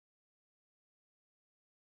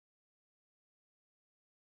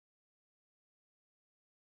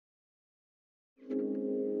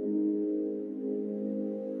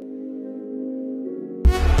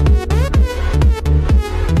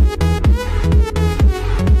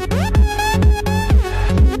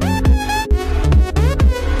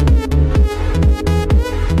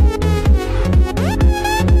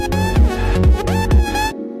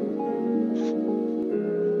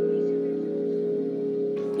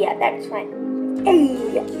Yeah, that's fine. Hey,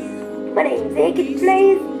 my name is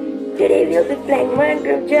AKGplayz. Today we'll be playing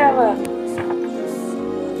Minecraft Java.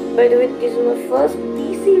 By the way, this is my first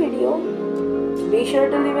PC video. Be sure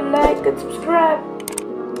to leave a like and subscribe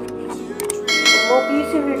for more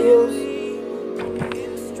PC videos,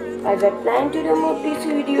 as I plan to do more PC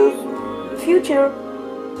videos in the future,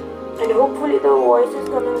 and hopefully the voice is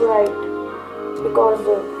coming right, because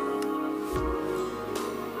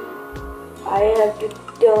I have to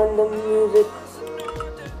turn the music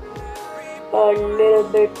a little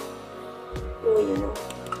bit, so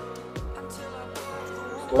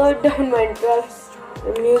slow it down, Minecraft.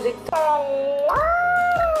 The music.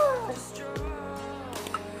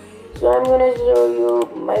 So I'm gonna show you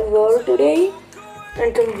my world today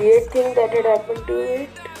and some weird thing that had happened to it.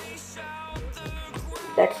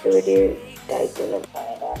 That's the video title of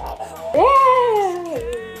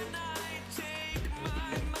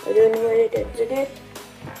I don't know where it exited.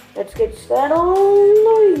 Let's get started.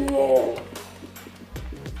 Oh yeah.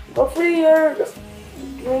 Hopefully you're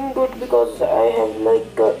doing good, because I have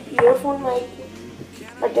like a earphone mic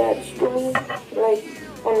attached to me, like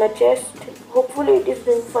on my chest. Hopefully it is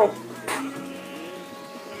doing fine.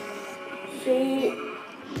 See,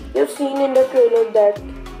 you've seen in the trailer that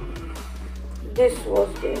this was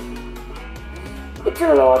there. It's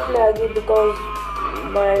a lot laggy because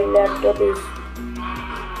my laptop is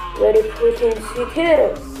very freaking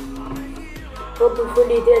secure.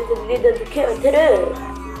 Hopefully that didn't kill today.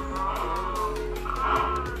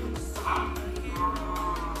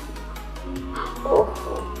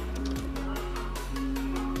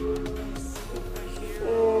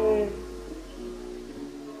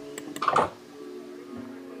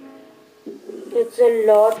 It's a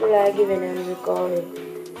lot laggy when I'm recording.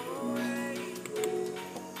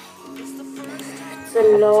 It's a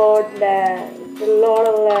lot lag. It's a lot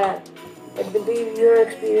of lag. I believe you're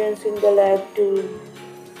experiencing the lag too.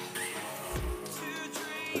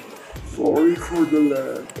 Sorry for the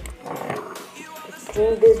lag. I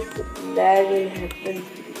think this lag will happen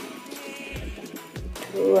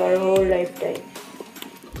through our whole lifetime.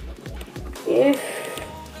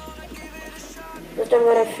 First I'm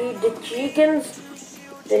gonna feed the chickens,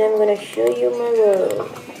 then I'm gonna show you my world,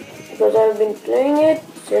 because I've been playing it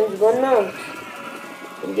since 1 month.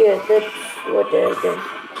 And yeah, that's what I've done.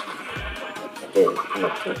 Still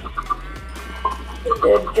nothing.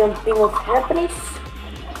 The jumping of happiness.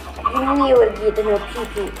 You never get no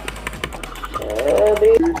pee-pee.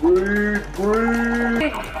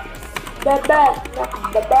 Breathe. Baba, not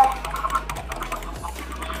baba.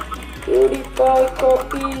 Purify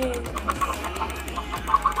copy.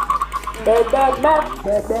 Baba.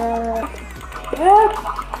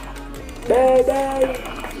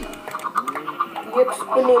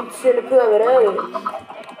 Exponential power.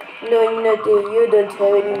 No, nothing. You don't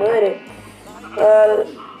have any money.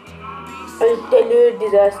 I'll tell you a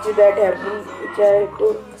disaster that happened, which I had to.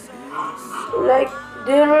 Like,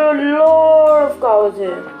 there were a lot of cows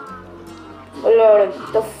here. A lot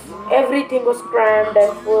of everything was crammed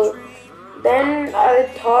and full. Then I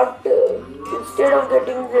thought, instead of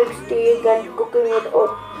getting the steak and cooking it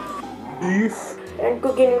Beef. and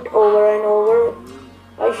cooking it over and over,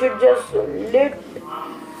 I should just let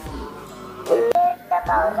the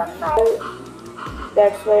cows.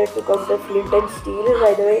 That's why I took out the flint and steel,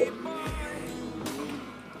 by the way.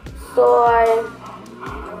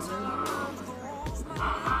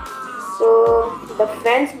 So the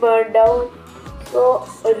fence burned down. So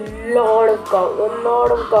a lot of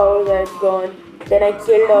cows had gone. Then I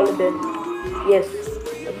killed all of them. Yes,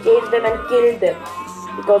 I chased them and killed them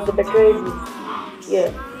because they betrayed me.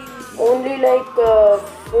 Yeah, only like 4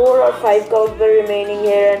 or 5 cows were remaining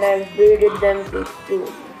here, and I breeded them to 2.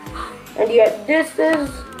 And yeah, this is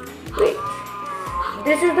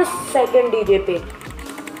the second DJ pig.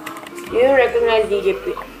 You recognize DJ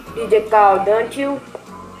Cow, don't you?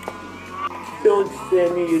 Don't say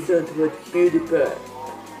me you don't want PewDiePie.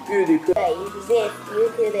 This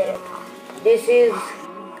YouTuber. This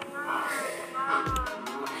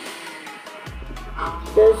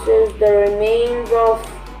is the remains of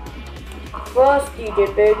first DJ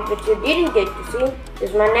pig, which you didn't get to see. This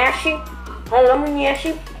is my Nashi. Hello,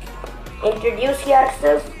 Nashi. Introduce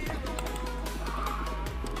yourself.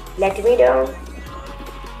 Let me down.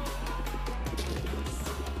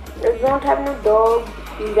 Does not have no dog.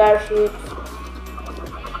 These are sheep.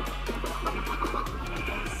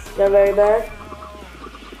 They're very bad.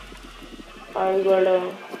 I got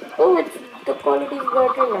a. Oh, the quality is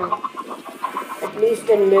better now. At least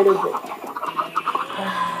a little bit.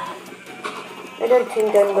 I don't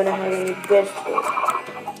think I'm gonna have any guests though.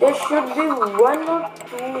 There should be 1 or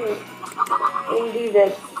 2 in these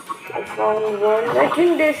eggs. I found one. I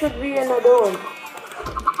think there should be another one.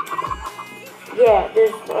 Yeah,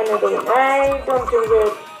 there's another one. I don't think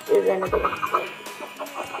there is another one.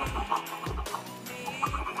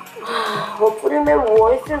 Hopefully my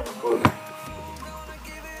voice is good.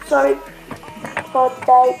 Sorry for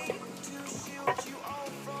that.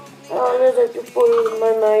 I always have to pull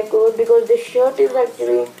my mic over because the shirt is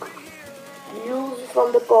actually loose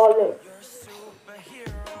from the collar.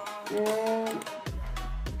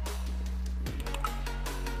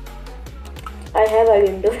 I have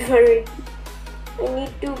iron, don't worry. I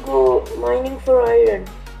need to go mining for iron.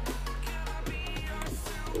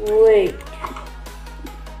 Wait.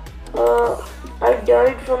 I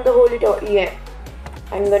died from the holy tower. Yeah,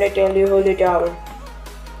 I'm gonna tell you holy tower.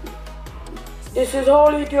 This is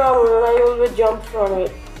holy tower and I always jump from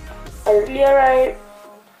it. Earlier I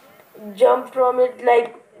jumped from it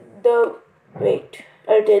like the... Wait,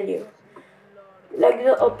 I'll tell you. Like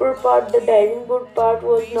the upper part, the diving board part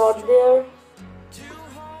was not there.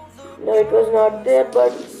 No, it was not there,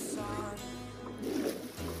 but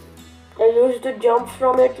I used to jump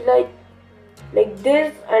from it like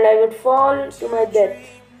this and I would fall to my death.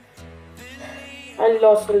 I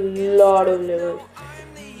lost a lot of levels.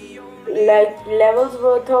 Like levels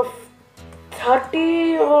worth of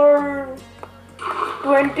 30 or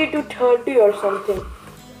 20 to 30 or something.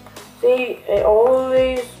 See, I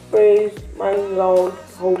always praise my Lord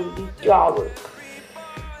Holy Tower.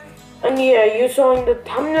 And yeah, you saw in the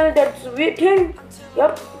thumbnail that's waiting.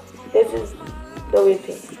 Yup, this is the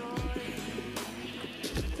waiting.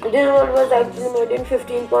 This world was actually made in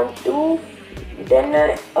 15.2. Then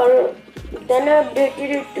I updated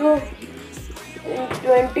it to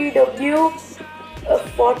 20W, a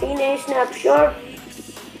 14A snapshot.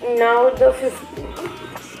 Now the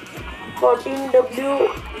 14W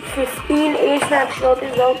 15A snapshot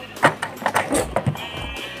is out.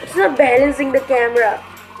 It's not balancing the camera.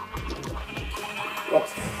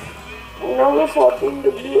 Now the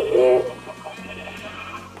 14WA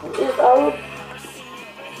is out.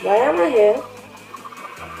 Why am I here?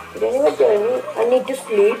 Did anyone tell me? I need to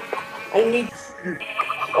sleep. I need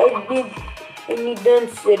the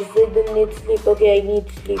answer. I don't need sleep. Okay, I need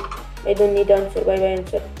sleep. I don't need answer. Bye bye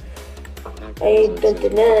answer. I don't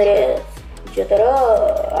know. Shut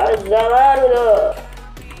up. I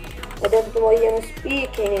don't know why I'm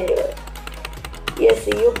speaking. Yes,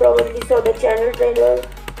 you probably saw the channel trailer.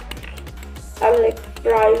 I like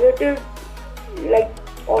privated like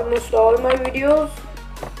almost all my videos.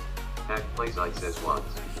 AKGplayz says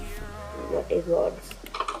once. What is words?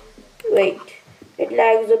 Wait, it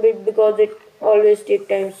lags a bit because it always takes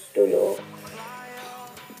times to load.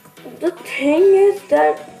 The thing is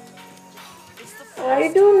that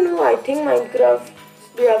I don't know. I think Minecraft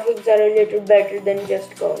graphics are a little better than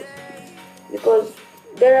Just Cause because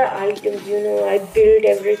there are items. You know, I built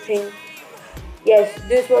everything. Yes,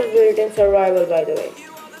 this was built in survival, by the way.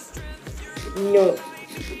 No,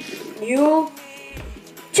 you.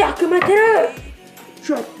 Chuck him at her!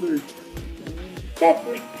 Check me. Check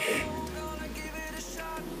me.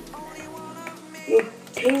 You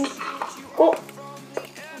think... Oh!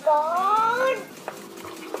 God!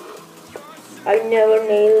 I never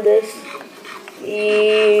nailed this.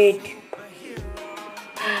 Eat.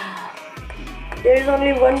 There is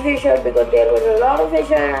only one fisher because there was a lot of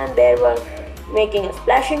fisher and they were making a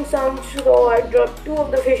splashing sound, so I dropped 2 of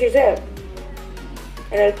the fishes here.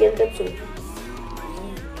 And I'll kill them soon.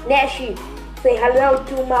 Nashi, say hello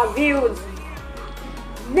to my views.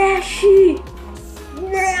 Nashi!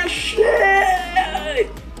 Nashi!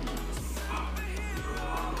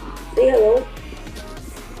 Say hello.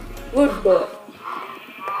 Good boy.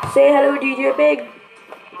 Say hello, DJ Pig.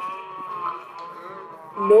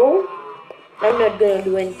 No, I'm not gonna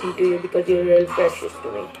do anything to you because you're real precious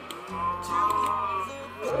to me.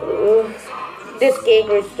 This cake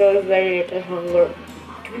restores very little hunger.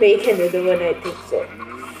 To make another one, I think so.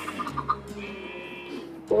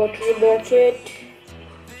 Water bucket.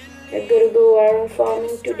 I gotta go iron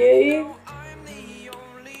farming today.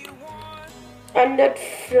 And that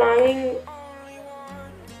flying,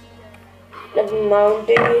 that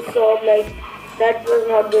mountain you saw, like that was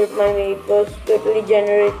not built by me. It was totally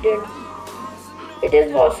generated. It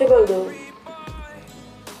is possible though.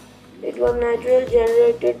 It was natural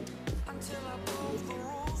generated.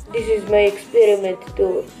 This is my experiment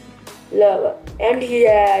too. Lava. And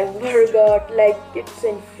yeah, I forgot, like it's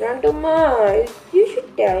in front of my eyes. You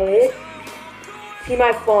should tell it. See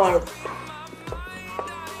my farm.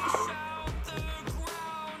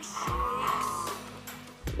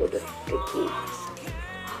 What a sticky.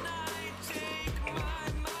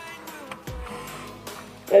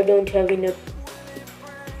 I don't have enough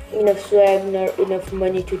enough swag, not enough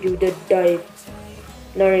money to do the dive,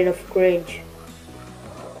 not enough cringe.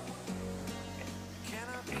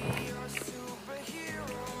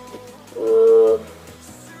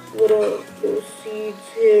 What are those seeds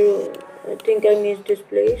here? I think I missed this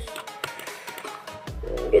place.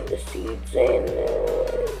 Get the seeds in.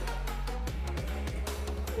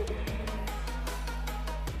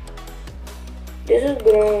 This is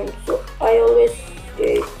ground, so I always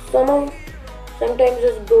stay. Sometimes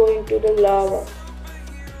just go into the lava.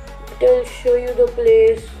 But I'll show you the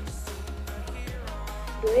place.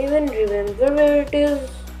 Do I even remember where it is?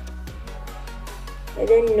 I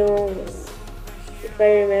don't know if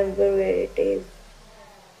I remember where it